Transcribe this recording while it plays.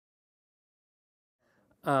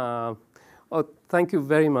Uh, oh, thank you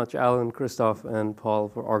very much, Alan, Christoph, and Paul,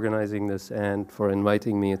 for organizing this and for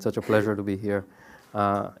inviting me. It's such a pleasure to be here.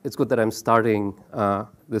 It's good that I'm starting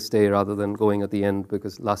this day rather than going at the end,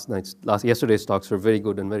 because yesterday's talks were very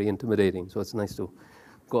good and very intimidating. So it's nice to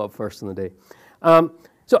go up first in the day.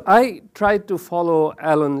 So I tried to follow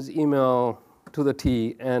Alan's email to the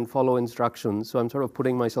T and follow instructions. So I'm sort of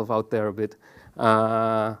putting myself out there a bit.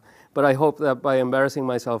 But I hope that by embarrassing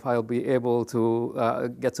myself, I'll be able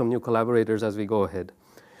to get some new collaborators as we go ahead.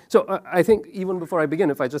 So I think even before I begin,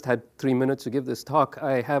 if I just had 3 minutes to give this talk,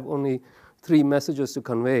 I have only 3 messages to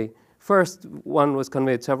convey. First, one was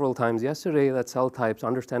conveyed several times yesterday, that cell types,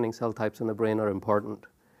 understanding cell types in the brain are important.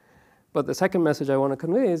 But the second message I want to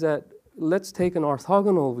convey is that let's take an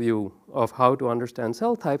orthogonal view of how to understand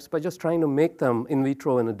cell types by just trying to make them in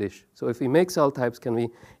vitro in a dish. So if we make cell types, can we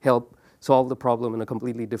help solve the problem in a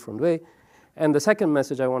completely different way? And the second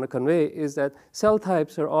message I want to convey is that cell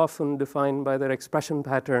types are often defined by their expression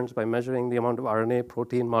patterns, by measuring the amount of RNA,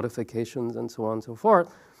 protein modifications, and so on and so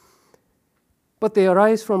forth. But they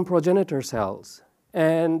arise from progenitor cells.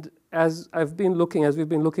 And as we've been looking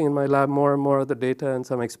in my lab more and more at the data and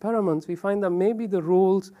some experiments, we find that maybe the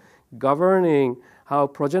rules governing how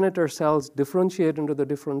progenitor cells differentiate into the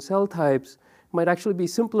different cell types might actually be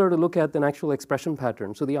simpler to look at than actual expression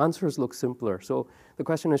patterns. So the answers look simpler. So the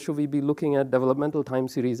question is, should we be looking at developmental time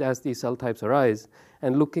series as these cell types arise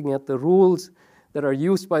and looking at the rules that are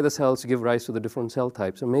used by the cells to give rise to the different cell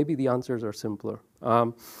types? And maybe the answers are simpler.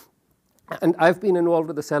 And I've been involved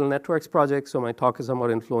with the Cell Networks project, so my talk is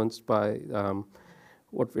somewhat influenced by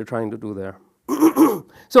what we're trying to do there.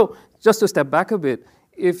 So just to step back a bit,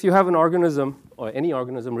 if you have an organism, or any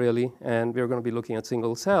organism really, and we're going to be looking at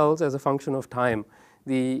single cells as a function of time,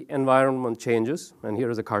 the environment changes, and here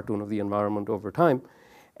is a cartoon of the environment over time,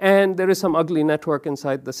 and there is some ugly network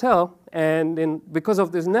inside the cell, and because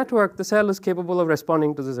of this network, the cell is capable of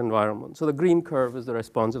responding to this environment. So the green curve is the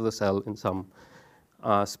response of the cell in some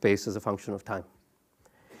space as a function of time.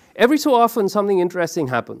 Every so often, something interesting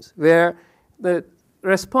happens where the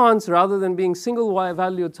response, rather than being single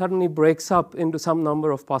valued, suddenly breaks up into some number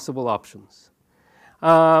of possible options.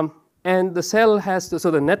 And the cell has to, so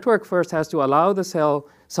the network first has to allow the cell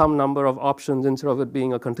some number of options instead of it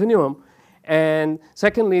being a continuum. And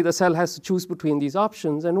secondly, the cell has to choose between these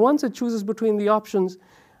options. And once it chooses between the options,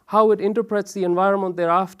 how it interprets the environment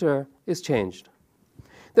thereafter is changed.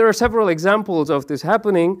 There are several examples of this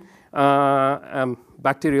happening.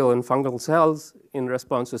 Bacterial and fungal cells, in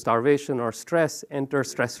response to starvation or stress, enter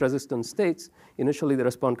stress-resistant states. Initially, they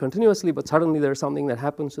respond continuously, but suddenly there's something that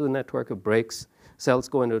happens to the network. It breaks. Cells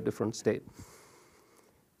go into a different state.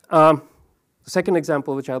 The second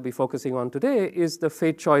example, which I'll be focusing on today, is the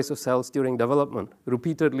fate choice of cells during development.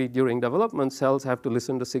 Repeatedly during development, cells have to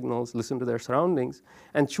listen to signals, listen to their surroundings,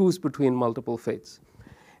 and choose between multiple fates.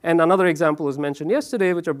 And another example was mentioned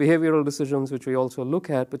yesterday, which are behavioral decisions, which we also look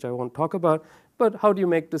at, which I won't talk about. But how do you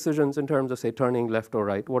make decisions in terms of, say, turning left or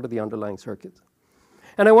right? What are the underlying circuits?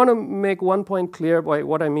 And I want to make one point clear by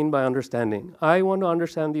what I mean by understanding. I want to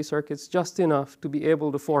understand these circuits just enough to be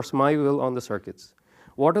able to force my will on the circuits.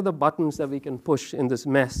 What are the buttons that we can push in this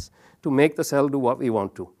mess to make the cell do what we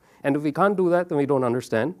want to? And if we can't do that, then we don't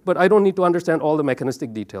understand. But I don't need to understand all the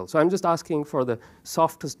mechanistic details. So I'm just asking for the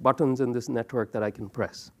softest buttons in this network that I can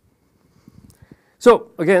press.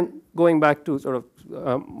 So again, going back to sort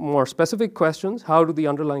of more specific questions, how do the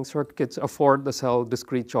underlying circuits afford the cell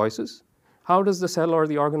discrete choices? How does the cell or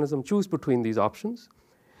the organism choose between these options?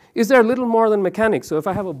 Is there a little more than mechanics? So if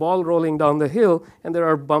I have a ball rolling down the hill and there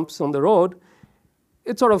are bumps on the road,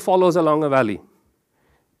 it sort of follows along a valley.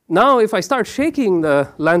 Now, if I start shaking the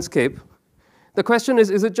landscape, the question is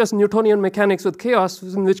it just Newtonian mechanics with chaos,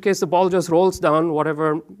 in which case the ball just rolls down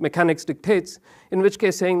whatever mechanics dictates, in which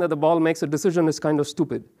case saying that the ball makes a decision is kind of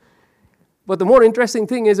stupid. But the more interesting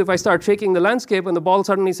thing is if I start shaking the landscape and the ball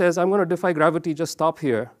suddenly says, I'm going to defy gravity, just stop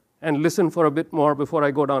here and listen for a bit more before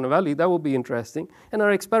I go down a valley, that will be interesting. In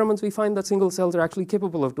our experiments, we find that single cells are actually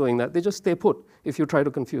capable of doing that. They just stay put if you try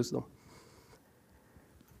to confuse them.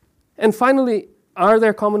 And finally, are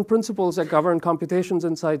there common principles that govern computations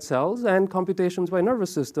inside cells and computations by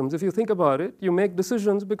nervous systems? If you think about it, you make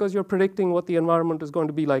decisions because you're predicting what the environment is going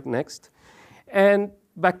to be like next. And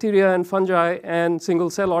bacteria and fungi and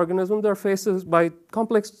single-cell organisms are faced by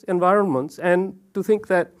complex environments. And to think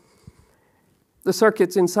that the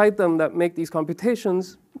circuits inside them that make these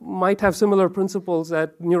computations might have similar principles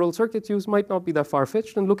that neural circuits use might not be that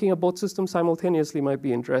far-fetched, and looking at both systems simultaneously might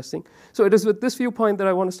be interesting. So it is with this viewpoint that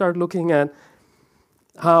I want to start looking at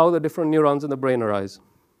how the different neurons in the brain arise.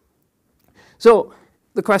 So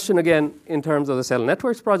the question again, in terms of the Cell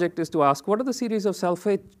Networks project, is to ask what are the series of cell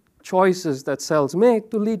fate choices that cells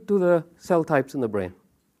make to lead to the cell types in the brain.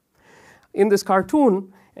 In this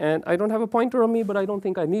cartoon, and I don't have a pointer on me, but I don't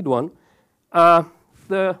think I need one,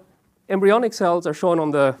 the embryonic cells are shown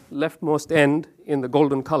on the leftmost end in the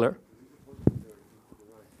golden color.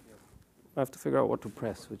 I have to figure out what to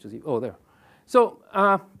press, which is, oh, there. So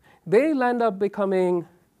they land up becoming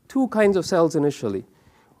two kinds of cells initially: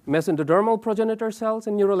 mesendodermal progenitor cells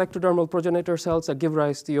and neurolectodermal progenitor cells that give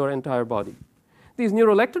rise to your entire body. These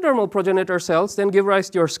neurolectodermal progenitor cells then give rise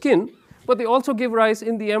to your skin, but they also give rise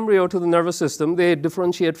in the embryo to the nervous system. They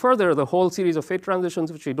differentiate further the whole series of fate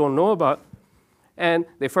transitions which we don't know about. And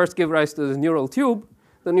they first give rise to this neural tube.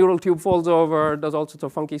 The neural tube folds over, does all sorts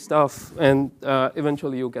of funky stuff, and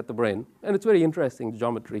eventually you get the brain. And it's very interesting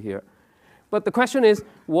geometry here. But the question is,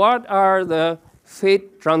 what are the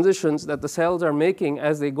fate transitions that the cells are making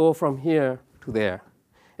as they go from here to there?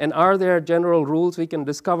 And are there general rules we can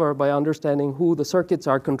discover by understanding who the circuits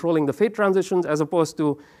are controlling the fate transitions as opposed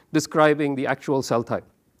to describing the actual cell type?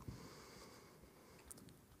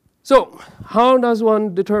 So how does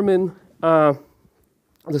one determine the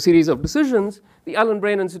series of decisions? The Allen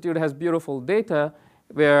Brain Institute has beautiful data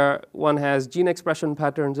where one has gene expression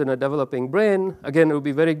patterns in a developing brain. Again, it would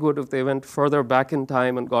be very good if they went further back in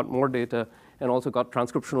time and got more data and also got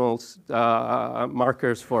transcriptional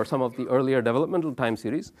markers for some of the earlier developmental time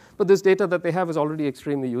series. But this data that they have is already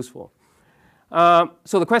extremely useful.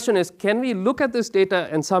 So the question is, can we look at this data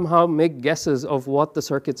and somehow make guesses of what the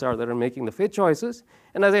circuits are that are making the fate choices?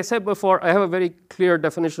 And as I said before, I have a very clear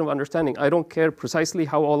definition of understanding. I don't care precisely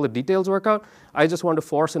how all the details work out. I just want to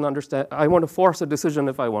force I want to force a decision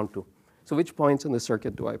if I want to. So which points in the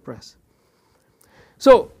circuit do I press?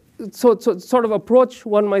 So sort of approach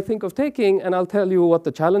one might think of taking, and I'll tell you what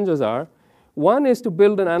the challenges are. One is to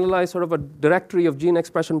build and analyze sort of a directory of gene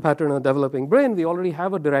expression pattern in a developing brain. We already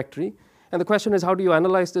have a directory. And the question is, how do you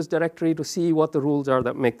analyze this directory to see what the rules are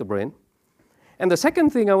that make the brain? And the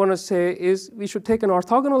second thing I want to say is we should take an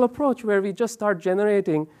orthogonal approach where we just start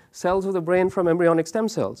generating cells of the brain from embryonic stem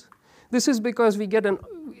cells. This is because we get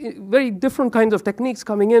very different kinds of techniques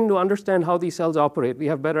coming in to understand how these cells operate. We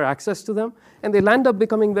have better access to them, and they land up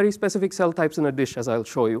becoming very specific cell types in a dish, as I'll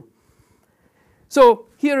show you. So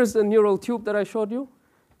here is the neural tube that I showed you.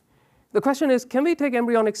 The question is, can we take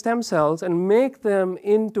embryonic stem cells and make them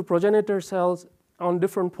into progenitor cells on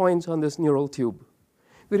different points on this neural tube?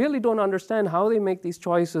 We really don't understand how they make these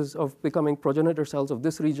choices of becoming progenitor cells of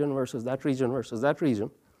this region versus that region versus that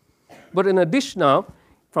region. But in a dish now,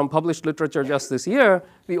 from published literature just this year,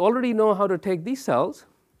 we already know how to take these cells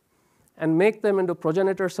and make them into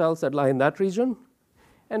progenitor cells that lie in that region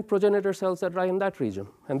and progenitor cells that lie in that region.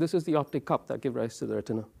 And this is the optic cup that give rise to the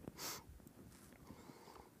retina.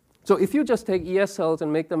 So if you just take ES cells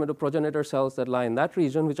and make them into progenitor cells that lie in that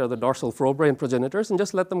region, which are the dorsal forebrain progenitors, and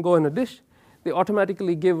just let them go in a dish, they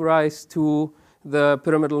automatically give rise to the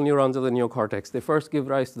pyramidal neurons of the neocortex. They first give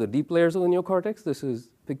rise to the deep layers of the neocortex. This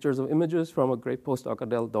is pictures of images from a great postdoc,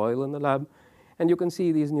 Adele Doyle, in the lab. And you can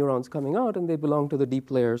see these neurons coming out, and they belong to the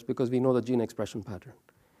deep layers because we know the gene expression pattern.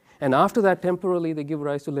 And after that, temporally, they give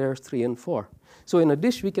rise to layers 3 and 4. So in a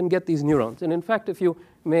dish, we can get these neurons. And in fact, if you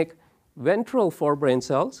make ventral forebrain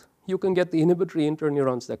cells, you can get the inhibitory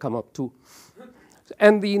interneurons that come up too.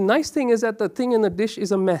 And the nice thing is that the thing in the dish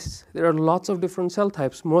is a mess. There are lots of different cell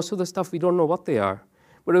types. Most of the stuff we don't know what they are.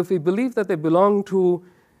 But if we believe that they belong to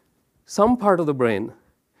some part of the brain,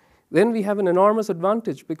 then we have an enormous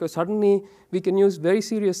advantage because suddenly we can use very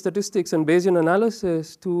serious statistics and Bayesian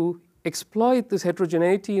analysis to exploit this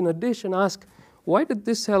heterogeneity in a dish and ask, why did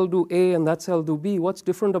this cell do A and that cell do B? What's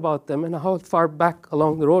different about them? And how far back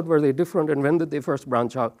along the road were they different and when did they first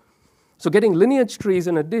branch out? So getting lineage trees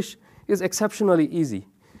in a dish is exceptionally easy.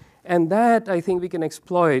 And that, I think, we can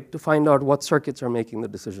exploit to find out what circuits are making the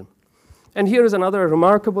decision. And here is another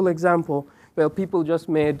remarkable example where people just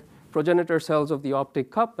made progenitor cells of the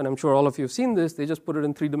optic cup. And I'm sure all of you have seen this. They just put it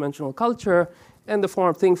in three-dimensional culture. And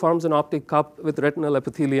the thing forms an optic cup with retinal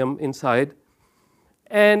epithelium inside.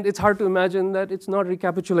 And it's hard to imagine that it's not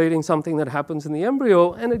recapitulating something that happens in the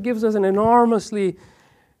embryo. And it gives us an enormously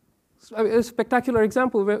a spectacular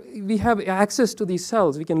example where we have access to these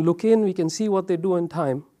cells. We can look in, we can see what they do in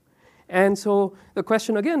time. And so the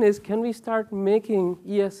question again is, can we start making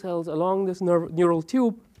ES cells along this neural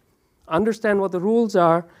tube, understand what the rules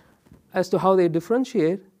are as to how they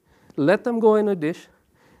differentiate, let them go in a dish,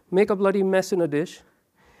 make a bloody mess in a dish,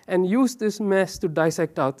 and use this mess to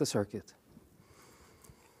dissect out the circuit?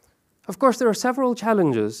 Of course, there are several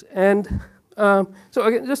challenges, and So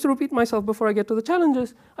again, just to repeat myself before I get to the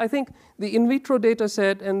challenges, I think the in vitro data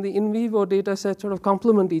set and the in vivo data set sort of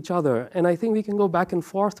complement each other, and I think we can go back and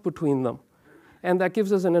forth between them. And that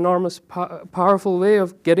gives us an enormous, powerful way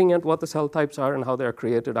of getting at what the cell types are and how they're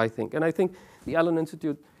created, I think. And I think the Allen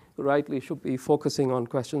Institute rightly should be focusing on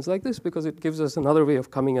questions like this because it gives us another way of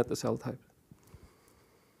coming at the cell type.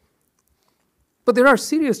 But there are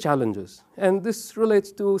serious challenges, and this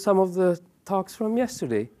relates to some of the talks from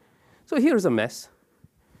yesterday. So here's a mess,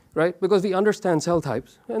 right? Because we understand cell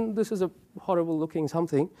types, and this is a horrible looking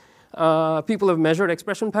something. People have measured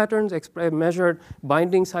expression patterns, measured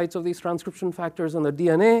binding sites of these transcription factors on the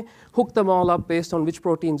DNA, hooked them all up based on which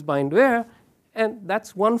proteins bind where, and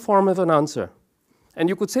that's one form of an answer. And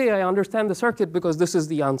you could say, I understand the circuit because this is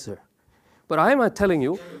the answer. But I'm telling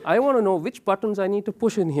you, I want to know which buttons I need to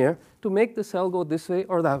push in here to make the cell go this way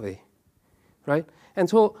or that way, right? And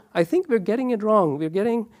so I think we're getting it wrong. We're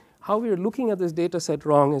getting how we're looking at this data set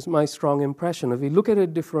wrong is my strong impression. If we look at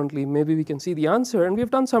it differently, maybe we can see the answer. And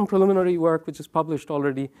we've done some preliminary work, which is published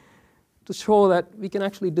already, to show that we can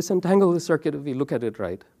actually disentangle the circuit if we look at it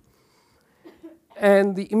right.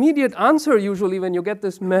 And the immediate answer, usually, when you get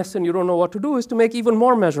this mess and you don't know what to do, is to make even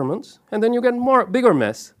more measurements. And then you get bigger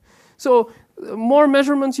mess. So the more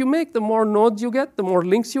measurements you make, the more nodes you get, the more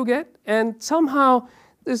links you get. And somehow,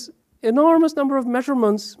 this enormous number of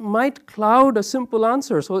measurements might cloud a simple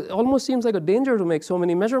answer. So it almost seems like a danger to make so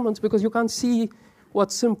many measurements because you can't see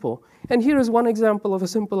what's simple. And here is one example of a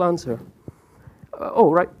simple answer.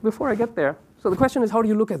 Right, before I get there. So the question is, how do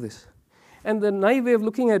you look at this? And the naive way of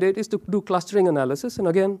looking at it is to do clustering analysis. And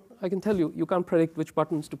again, I can tell you, you can't predict which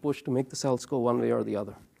buttons to push to make the cells go one way or the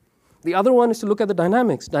other. The other one is to look at the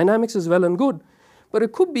dynamics. Dynamics is well and good. But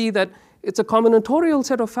it could be that it's a combinatorial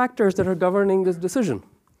set of factors that are governing this decision.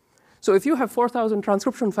 So if you have 4,000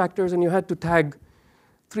 transcription factors and you had to tag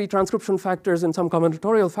 3 transcription factors in some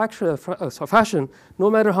combinatorial fashion, no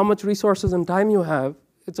matter how much resources and time you have,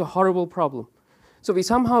 it's a horrible problem. So we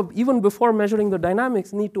somehow, even before measuring the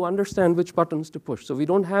dynamics, need to understand which buttons to push. So we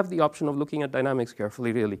don't have the option of looking at dynamics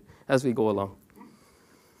carefully, really, as we go along.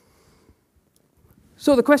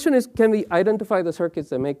 So the question is, can we identify the circuits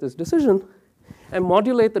that make this decision and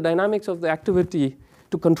modulate the dynamics of the activity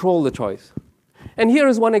to control the choice? And here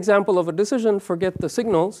is one example of a decision. Forget the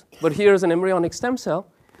signals, but here is an embryonic stem cell.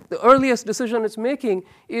 The earliest decision it's making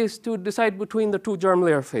is to decide between the 2 germ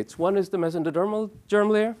layer fates. One is the mesendodermal germ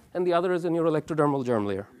layer, and the other is the neurolectodermal germ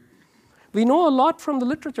layer. We know a lot from the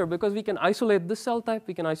literature because we can isolate this cell type,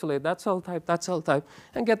 we can isolate that cell type,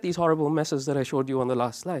 and get these horrible messes that I showed you on the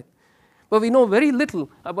last slide. But we know very little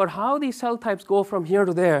about how these cell types go from here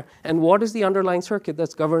to there, and what is the underlying circuit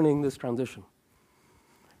that's governing this transition.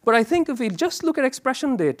 But I think if we just look at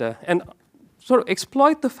expression data and sort of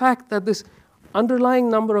exploit the fact that this underlying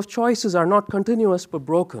number of choices are not continuous but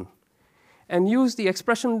broken, and use the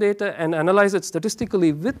expression data and analyze it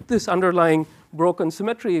statistically with this underlying broken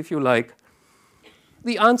symmetry, if you like,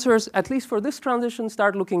 the answers, at least for this transition,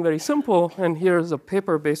 start looking very simple. And here's a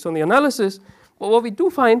paper based on the analysis. But what we do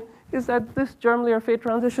find is that this germ layer fate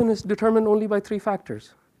transition is determined only by 3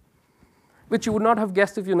 factors, which you would not have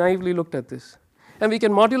guessed if you naively looked at this. And we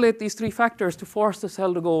can modulate these 3 factors to force the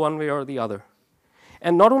cell to go one way or the other.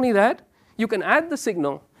 And not only that, you can add the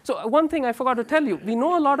signal. So one thing I forgot to tell you, we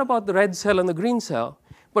know a lot about the red cell and the green cell,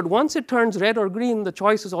 but once it turns red or green, the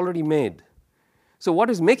choice is already made. So what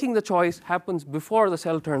is making the choice happens before the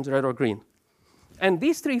cell turns red or green. And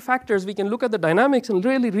these 3 factors, we can look at the dynamics and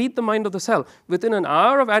really read the mind of the cell. Within an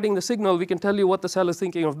hour of adding the signal, we can tell you what the cell is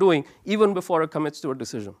thinking of doing, even before it commits to a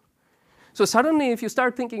decision. So suddenly, if you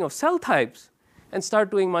start thinking of cell types and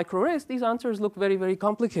start doing microarrays, these answers look very, very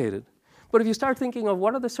complicated. But if you start thinking of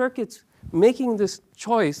what are the circuits making this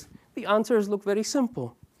choice, the answers look very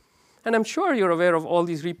simple. And I'm sure you're aware of all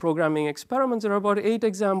these reprogramming experiments. There are about 8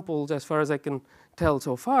 examples, as far as I can tell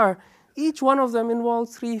so far. Each one of them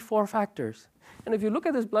involves 3, 4 factors. And if you look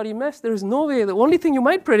at this bloody mess, there is no way. The only thing you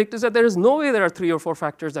might predict is that there is no way there are 3 or 4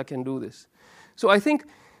 factors that can do this. So I think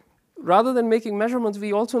rather than making measurements,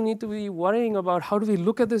 we also need to be worrying about how do we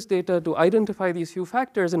look at this data to identify these few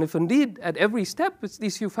factors. And if indeed at every step it's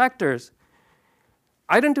these few factors,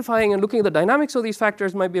 identifying and looking at the dynamics of these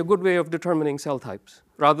factors might be a good way of determining cell types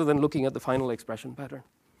rather than looking at the final expression pattern.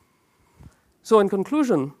 So in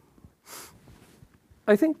conclusion,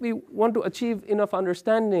 I think we want to achieve enough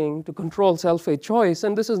understanding to control cell fate choice.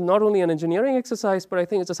 And this is not only an engineering exercise, but I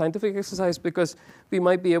think it's a scientific exercise because we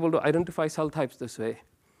might be able to identify cell types this way.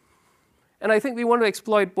 And I think we want to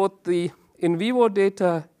exploit both the in vivo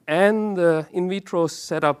data and the in vitro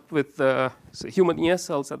setup with the human ES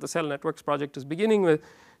cells that the Cell Networks project is beginning with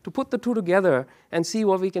to put the two together and see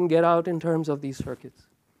what we can get out in terms of these circuits.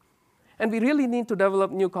 And we really need to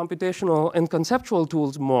develop new computational and conceptual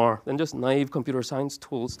tools more than just naive computer science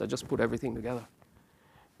tools that just put everything together.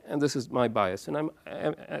 And this is my bias. And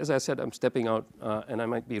as I said, I'm stepping out, and I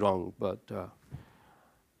might be wrong.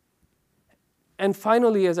 And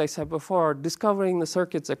finally, as I said before, discovering the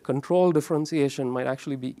circuits that control differentiation might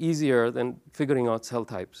actually be easier than figuring out cell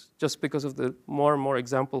types, just because of the more and more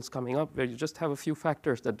examples coming up where you just have a few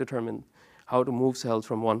factors that determine how to move cells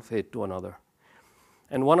from one fate to another.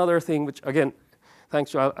 And one other thing, which again,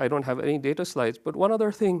 thanks to I don't have any data slides, but one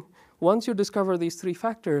other thing, once you discover these three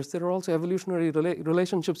factors, there are also evolutionary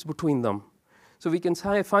relationships between them. So we can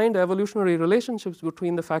find evolutionary relationships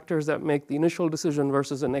between the factors that make the initial decision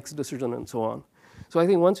versus the next decision and so on. So I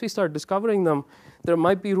think once we start discovering them, there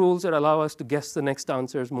might be rules that allow us to guess the next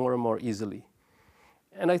answers more and more easily.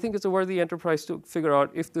 And I think it's a worthy enterprise to figure out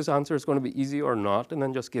if this answer is going to be easy or not, and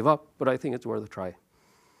then just give up. But I think it's worth a try.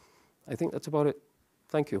 I think that's about it.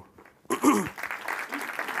 Thank you.